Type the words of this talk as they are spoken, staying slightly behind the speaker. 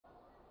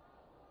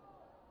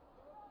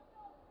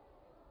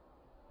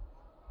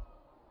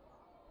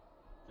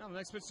Now the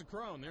next pitch to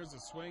Crone. There's a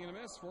swing and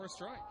a miss for a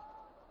strike.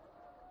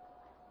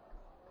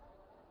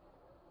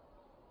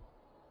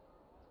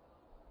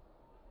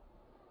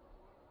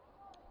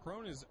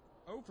 Crone is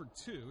 0 for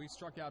 2. He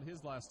struck out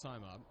his last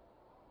time up.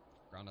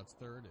 Ground out to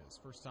third. His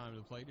first time to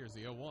the plate. Here's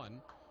the 0-1.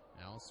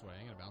 Now a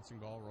swing and a bouncing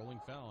ball rolling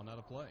foul and out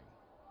of play.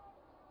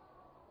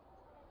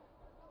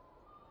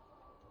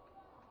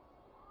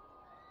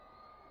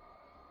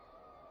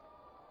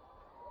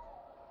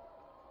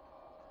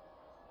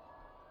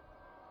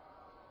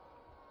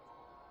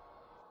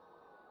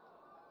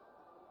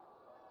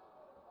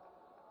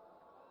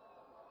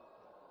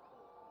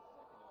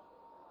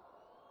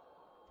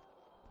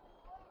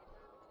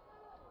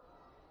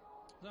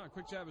 Now a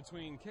quick chat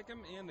between Kickham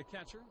and the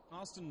catcher,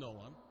 Austin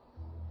Nola.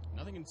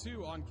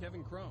 0-2 on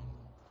Kevin Crone.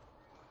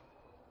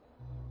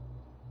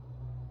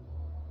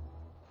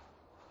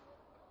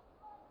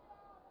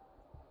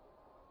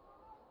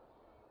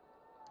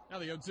 Now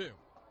the 0-2.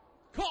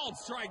 Called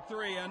strike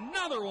three.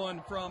 Another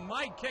one from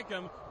Mike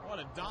Kickham. What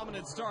a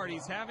dominant start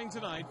he's having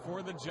tonight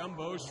for the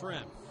Jumbo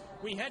Shrimp.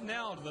 We head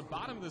now to the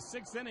bottom of the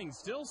 6th inning,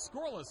 still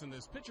scoreless in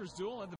this pitcher's duel at the